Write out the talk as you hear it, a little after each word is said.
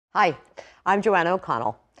Hi, I'm Joanna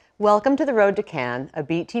O'Connell. Welcome to The Road to Cannes, a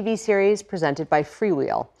Beat TV series presented by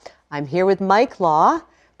Freewheel. I'm here with Mike Law,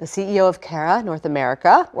 the CEO of Carat North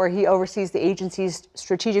America, where he oversees the agency's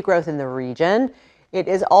strategic growth in the region. It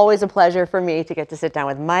is always a pleasure for me to get to sit down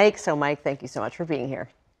with Mike. So Mike, thank you so much for being here.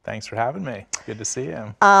 Thanks for having me. Good to see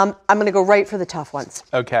you. I'm going to go right for the tough ones.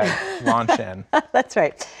 Okay, launch in. That's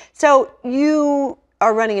right. So you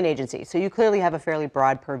are running an agency, so you clearly have a fairly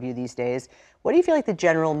broad purview these days. What do you feel like the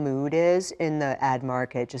general mood is in the ad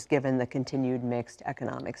market, just given the continued mixed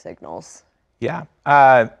economic signals? Yeah,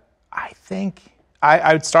 I think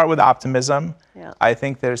I would start with optimism. Yeah. I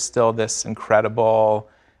think there's still this incredible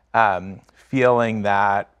feeling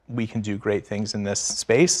that we can do great things in this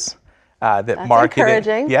space. That's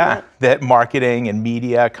encouraging. Yeah, that marketing and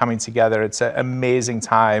media coming together. It's an amazing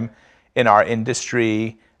time in our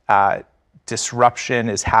industry. Disruption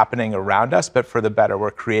is happening around us, but for the better.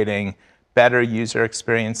 We're creating better user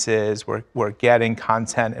experiences. We're getting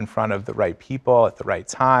content in front of the right people at the right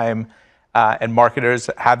time, and marketers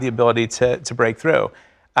have the ability to break through.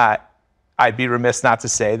 I'd be remiss not to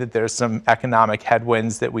say that there's some economic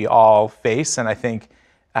headwinds that we all face, and I think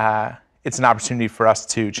it's an opportunity for us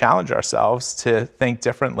to challenge ourselves to think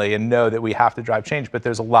differently and know that we have to drive change, but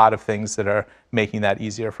there's a lot of things that are making that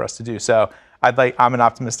easier for us to do. So I'm an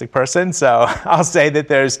optimistic person, so I'll say that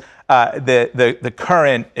there's the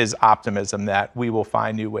current is optimism that we will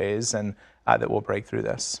find new ways and that we'll break through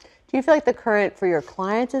this. Do you feel like the current for your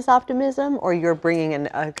clients is optimism, or you're bringing in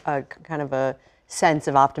a kind of a sense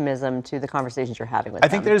of optimism to the conversations you're having with them?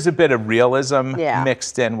 I think there's a bit of realism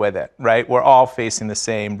mixed in with it, right? We're all facing the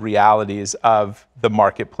same realities of the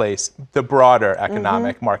marketplace, the broader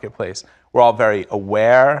economic marketplace. We're all very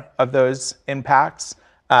aware of those impacts.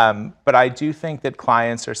 But I do think that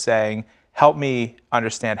clients are saying, help me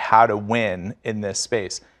understand how to win in this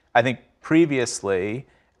space. I think previously,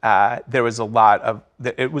 there was a lot of,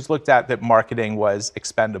 it was looked at that marketing was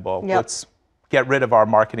expendable. Yep. Let's get rid of our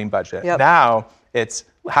marketing budget. Yep. Now, it's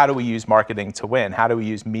how do we use marketing to win? How do we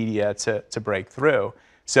use media to break through?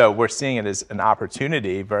 So we're seeing it as an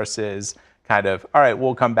opportunity versus kind of, all right,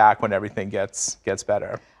 we'll come back when everything gets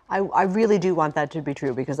better. I really do want that to be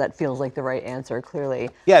true because that feels like the right answer, clearly.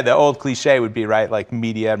 Yeah, the old cliche would be, right, like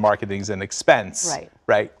media and marketing is an expense. Right.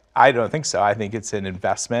 Right. I don't think so. I think it's an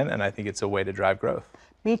investment, and I think it's a way to drive growth.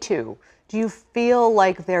 Me too. Do you feel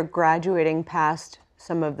like they're graduating past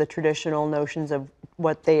some of the traditional notions of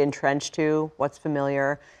what they entrench to, what's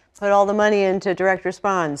familiar, put all the money into direct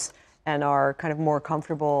response, and are kind of more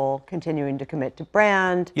comfortable continuing to commit to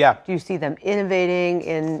brand? Yeah. Do you see them innovating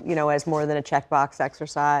in, as more than a checkbox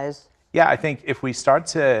exercise? Yeah, I think if we start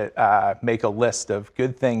to make a list of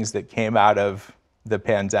good things that came out of the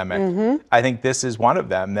pandemic, I think this is one of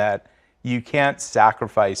them, that you can't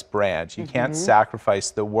sacrifice brand. You can't sacrifice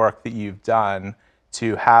the work that you've done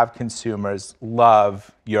to have consumers love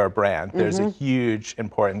your brand. There's a huge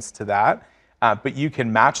importance to that, but you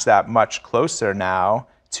can match that much closer now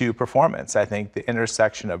to performance. I think the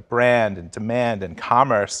intersection of brand and demand and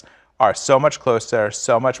commerce are so much closer,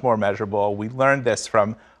 so much more measurable. We learned this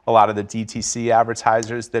from a lot of the DTC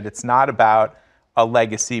advertisers, that it's not about a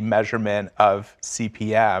legacy measurement of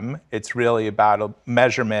CPM. It's really about a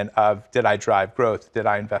measurement of, did I drive growth? Did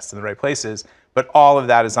I invest in the right places? But all of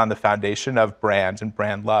that is on the foundation of brand and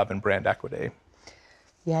brand love and brand equity.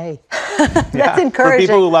 Yay. That's encouraging. For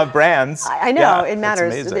people who love brands. I know, it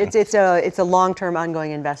matters. It's It's a long-term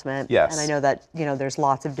ongoing investment. Yes. And I know that, there's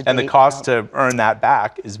lots of debate. And the cost to earn that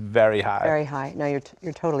back is very high. Very high. No,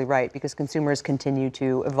 you're totally right, because consumers continue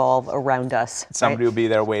to evolve around us. Somebody will be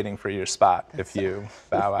there waiting for your spot if you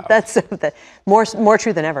bow out. That's more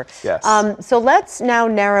true than ever. Yes. So let's now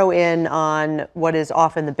narrow in on what is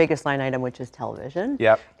often the biggest line item, which is television.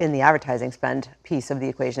 Yep. In the advertising spend piece of the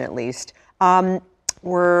equation, at least.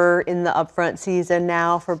 We're in the upfront season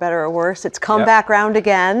now, for better or worse. It's come back round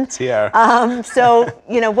again. It's here. So,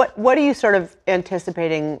 what are you sort of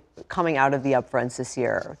anticipating coming out of the upfronts this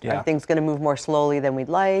year? Yeah. Are things going to move more slowly than we'd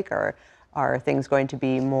like, or are things going to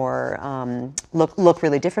be more look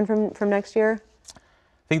really different from next year?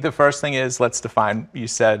 I think the first thing is, let's define. You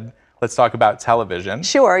said let's talk about television.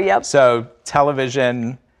 Sure. Yep. So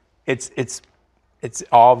television, it's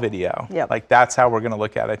all video. Yep. Like, that's how we're going to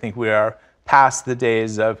look at it. I think we are past the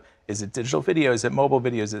days of, is it digital video, is it mobile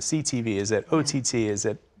video, is it CTV, is it OTT, is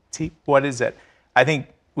it what is it? I think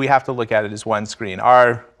we have to look at it as one screen.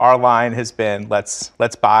 Our line has been, let's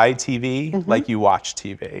buy TV like you watch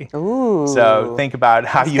TV. Ooh. So think about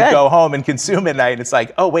how you go home and consume at night, and it's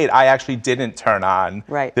like, oh wait, I actually didn't turn on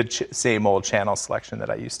the same old channel selection that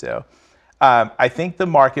I used to. I think the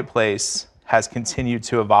marketplace has continued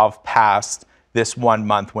to evolve past this 1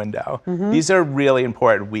 month window. These are really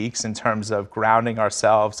important weeks in terms of grounding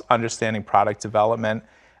ourselves, understanding product development,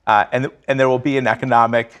 and there will be an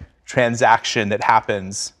economic transaction that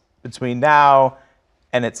happens between now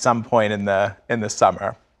and at some point in the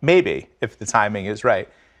summer, maybe if the timing is right.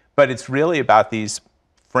 But it's really about these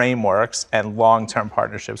frameworks and long-term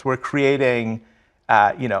partnerships. We're creating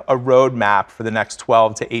a roadmap for the next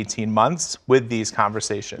 12 to 18 months with these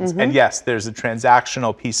conversations. And yes, there's a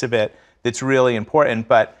transactional piece of it that's really important,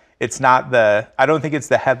 but it's not I don't think it's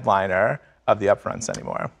the headliner of the upfronts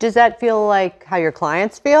anymore. Does that feel like how your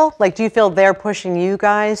clients feel? Like, do you feel they're pushing you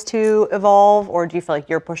guys to evolve, or do you feel like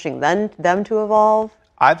you're pushing them to evolve?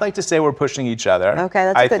 I'd like to say we're pushing each other. Okay,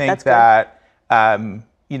 that's good. I think that,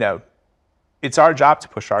 it's our job to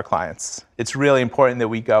push our clients. It's really important that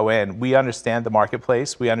we go in. We understand the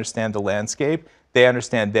marketplace. We understand the landscape. They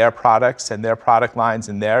understand their products and their product lines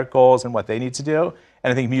and their goals and what they need to do.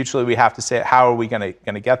 And I think mutually we have to say, how are we going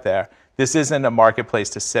to get there? This isn't a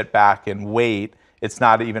marketplace to sit back and wait. It's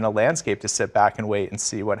not even a landscape to sit back and wait and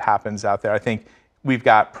see what happens out there. I think we've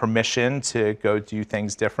got permission to go do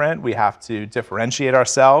things different. We have to differentiate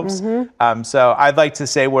ourselves. So I'd like to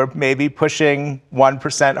say we're maybe pushing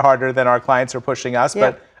 1% harder than our clients are pushing us,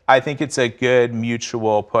 but I think it's a good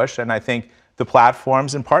mutual push. And I think the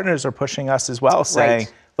platforms and partners are pushing us as well, saying,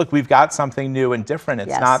 look, we've got something new and different.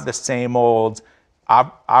 It's not the same old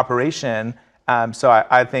operation. So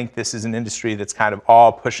I think this is an industry that's kind of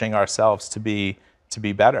all pushing ourselves to be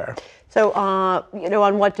better. So,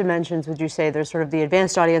 on what dimensions would you say there's sort of the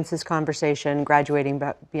advanced audiences conversation, graduating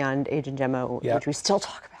beyond age and demo, which we still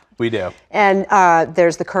talk about? We do. And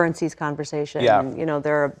there's the currencies conversation.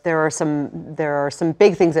 There are some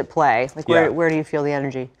big things at play. Like, where do you feel the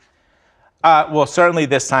energy? Well, certainly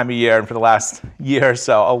this time of year and for the last year or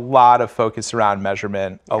so, a lot of focus around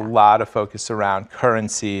measurement, a lot of focus around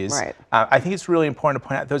currencies. Right. I think it's really important to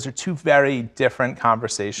point out those are two very different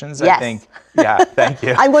conversations. Yes. I think, thank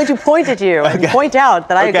you. I'm going to point at you and point out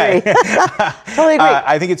that I agree. Totally agree.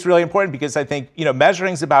 I think it's really important because I think,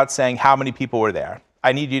 measuring is about saying how many people were there.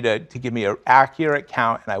 I need you to give me an accurate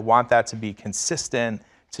count, and I want that to be consistent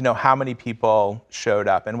to know how many people showed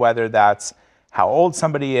up, and whether that's how old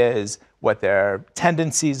somebody is, what their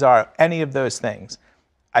tendencies are, any of those things.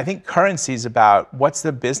 I think currency is about what's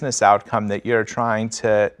the business outcome that you're trying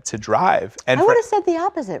to drive. And I would have said the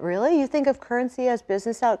opposite, really. You think of currency as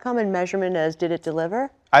business outcome and measurement as did it deliver?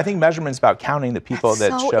 I think measurement is about counting the people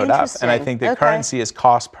that showed up. And I think that currency is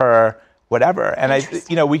cost per whatever. And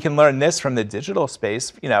we can learn this from the digital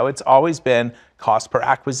space. It's always been cost per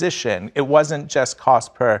acquisition. It wasn't just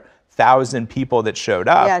cost per 1,000 people that showed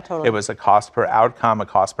up. Yeah, totally. It was a cost per outcome, a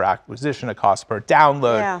cost per acquisition, a cost per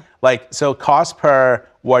download. Yeah. So cost per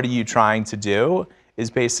what are you trying to do is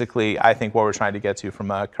basically, I think, what we're trying to get to from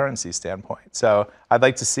a currency standpoint. So I'd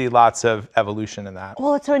like to see lots of evolution in that.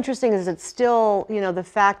 Well, what's so interesting is it's still, the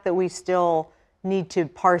fact that we still need to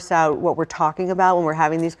parse out what we're talking about when we're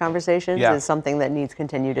having these conversations is something that needs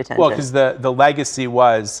continued attention. Well, because the legacy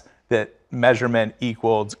was that measurement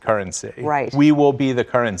equaled currency. Right. We will be the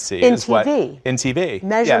currency. In TV. In TV.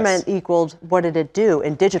 Measurement equaled what did it do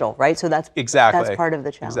in digital, right? So that's part of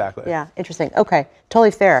the challenge. Exactly. Yeah, interesting. Okay,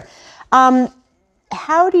 totally fair.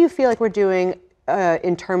 How do you feel like we're doing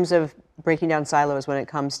in terms of breaking down silos when it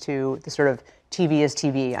comes to the sort of TV is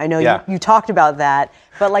TV? I know you talked about that,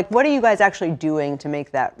 but what are you guys actually doing to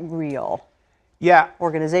make that real? Yeah.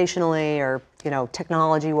 Organizationally or,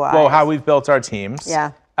 technology-wise? Well, how we've built our teams.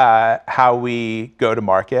 Yeah. How we go to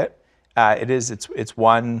market. It's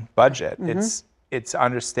one budget. It's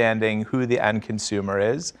understanding who the end consumer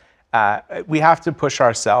is. We have to push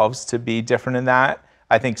ourselves to be different in that.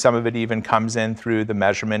 I think some of it even comes in through the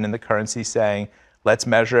measurement and the currency, saying, let's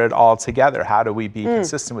measure it all together. How do we be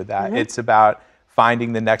consistent with that? It's about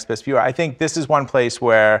finding the next best viewer. I think this is one place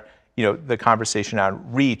where the conversation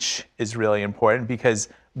on reach is really important, because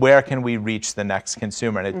where can we reach the next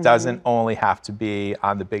consumer? And it doesn't only have to be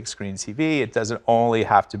on the big screen TV. It doesn't only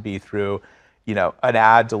have to be through, an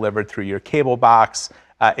ad delivered through your cable box.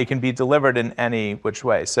 It can be delivered in any which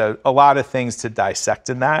way. So a lot of things to dissect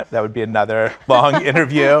in that. That would be another long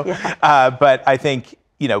interview. But I think,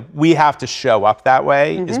 we have to show up that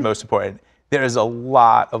way is most important. There is a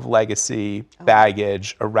lot of legacy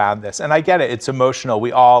baggage around this. And I get it, it's emotional.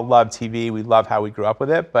 We all love TV. We love how we grew up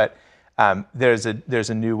with it. But there's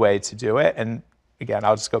a new way to do it. And again,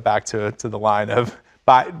 I'll just go back to the line of,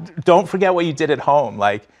 don't forget what you did at home.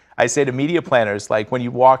 Like I say to media planners, when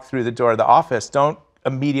you walk through the door of the office, don't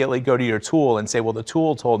immediately go to your tool and say, well, the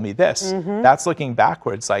tool told me this. That's looking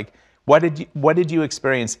backwards. What did you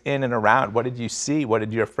experience in and around? What did you see? What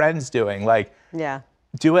did your friends doing?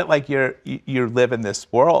 do it like you live in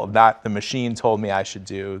this world, not the machine told me I should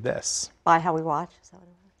do this. Buy how we watch. Is that what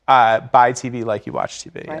it is? Buy TV like you watch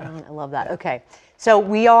TV. Right Yeah. on. I love that. Okay. So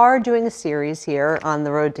we are doing a series here on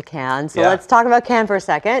the road to Cannes. So Yeah. let's talk about Cannes for a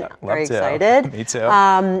second. Very to. excited. Me too.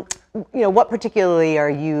 What particularly are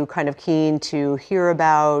you kind of keen to hear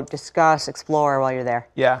about, discuss, explore while you're there?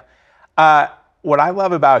 Yeah. What I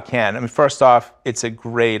love about Cannes, I mean, first off, it's a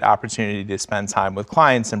great opportunity to spend time with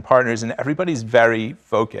clients and partners, and everybody's very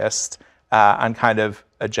focused on kind of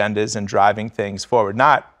agendas and driving things forward.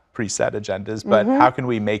 Not preset agendas, but how can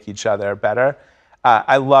we make each other better?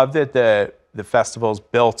 I love that the festival's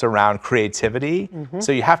built around creativity,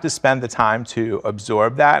 so you have to spend the time to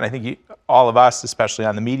absorb that, and I think all of us, especially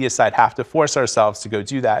on the media side, have to force ourselves to go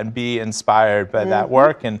do that and be inspired by that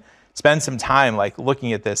work and spend some time like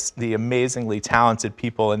looking at the amazingly talented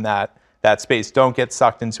people in that space. Don't get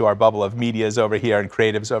sucked into our bubble of media's over here and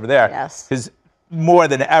creatives over there. Yes. Because more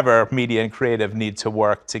than ever, media and creative need to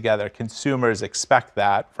work together. Consumers expect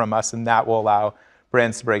that from us, and that will allow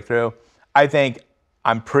brands to break through.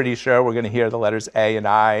 I'm pretty sure we're going to hear the letters A and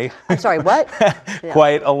I. I'm sorry, what?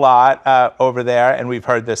 Quite a lot over there, and we've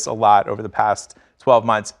heard this a lot over the past 12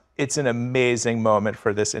 months. It's an amazing moment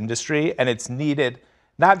for this industry, and it's needed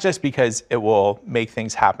not just because it will make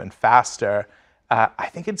things happen faster. I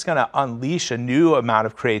think it's going to unleash a new amount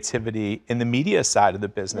of creativity in the media side of the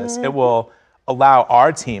business. It will allow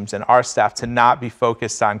our teams and our staff to not be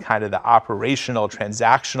focused on kind of the operational,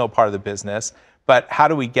 transactional part of the business, but how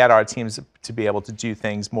do we get our teams to be able to do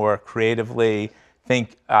things more creatively,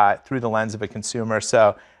 think through the lens of a consumer.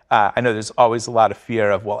 So I know there's always a lot of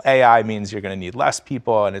fear of, well, AI means you're going to need less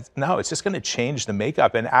people, and it's just going to change the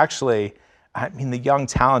makeup. And actually, I mean, the young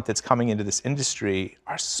talent that's coming into this industry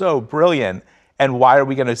are so brilliant. And why are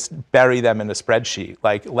we going to bury them in a spreadsheet?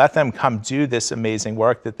 Like, let them come do this amazing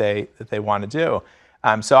work that they want to do.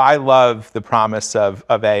 So I love the promise of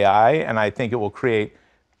AI, and I think it will create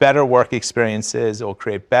better work experiences. It will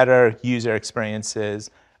create better user experiences.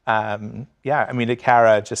 I mean, at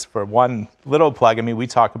Carat, just for one little plug, I mean, we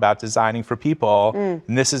talk about designing for people,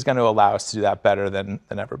 and this is going to allow us to do that better than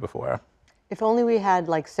ever before. If only we had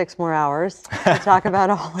like 6 more hours to talk about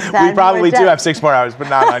all of that. We probably do have 6 more hours, but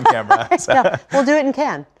not on camera. So. No, we'll do it in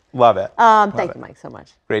Cannes. Love it. Thank you, Mike, so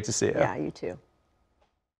much. Great to see you. Yeah, you too.